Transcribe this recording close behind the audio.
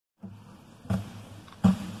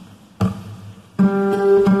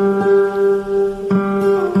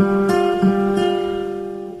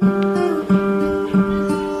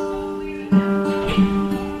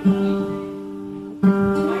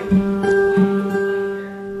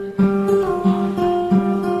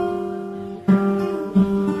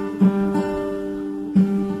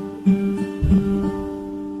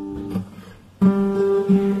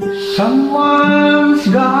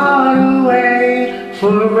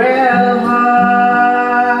forever.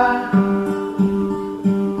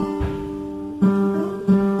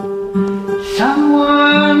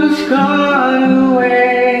 Someone's gone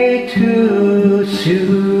away too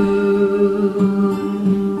soon.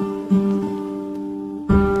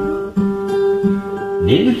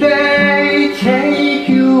 Did they take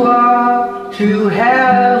you up to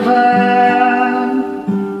heaven?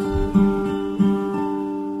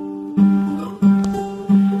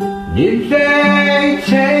 Did they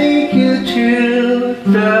take you to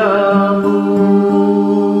the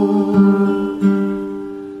moon?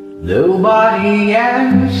 Nobody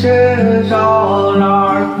answers all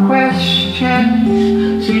our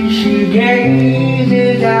questions since she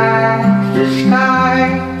gazes at the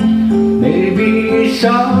sky. Maybe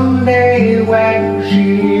someday when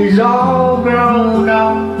she's all grown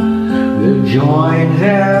up, we'll join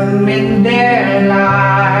them in their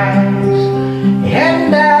lives.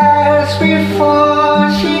 And as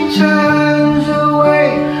before she turns away,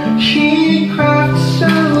 she crafts a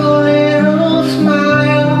little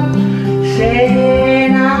smile,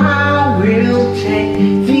 saying, I will take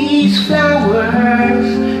these flowers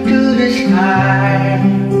to the sky.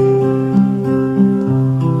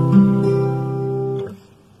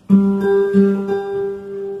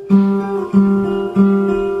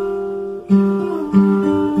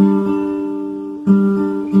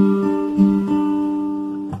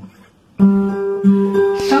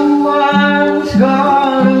 Someone's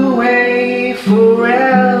gone away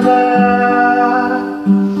forever.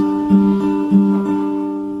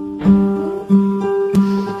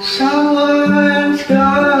 Someone's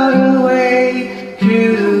gone away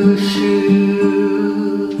too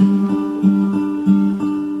soon.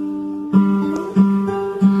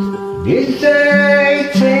 Did they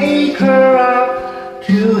take her up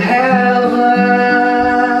to heaven?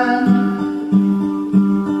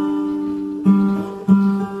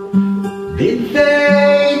 Did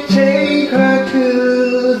they take her to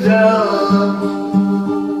the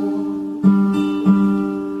moon?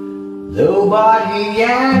 Nobody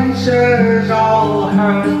answers all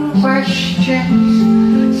her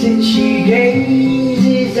questions since she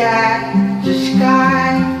gazes at the sky.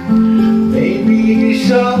 Maybe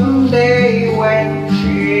someday when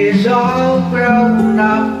she's all grown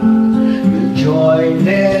up, you'll join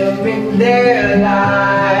them in their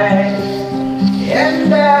lives.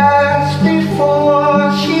 And as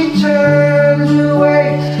before she turns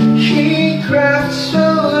away, she crafts a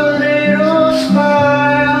little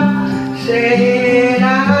smile, saying, I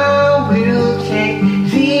will take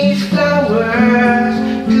these flowers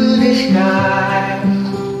to the sky.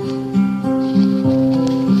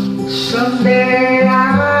 Someday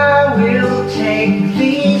I will take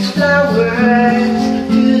these flowers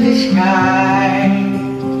to the sky.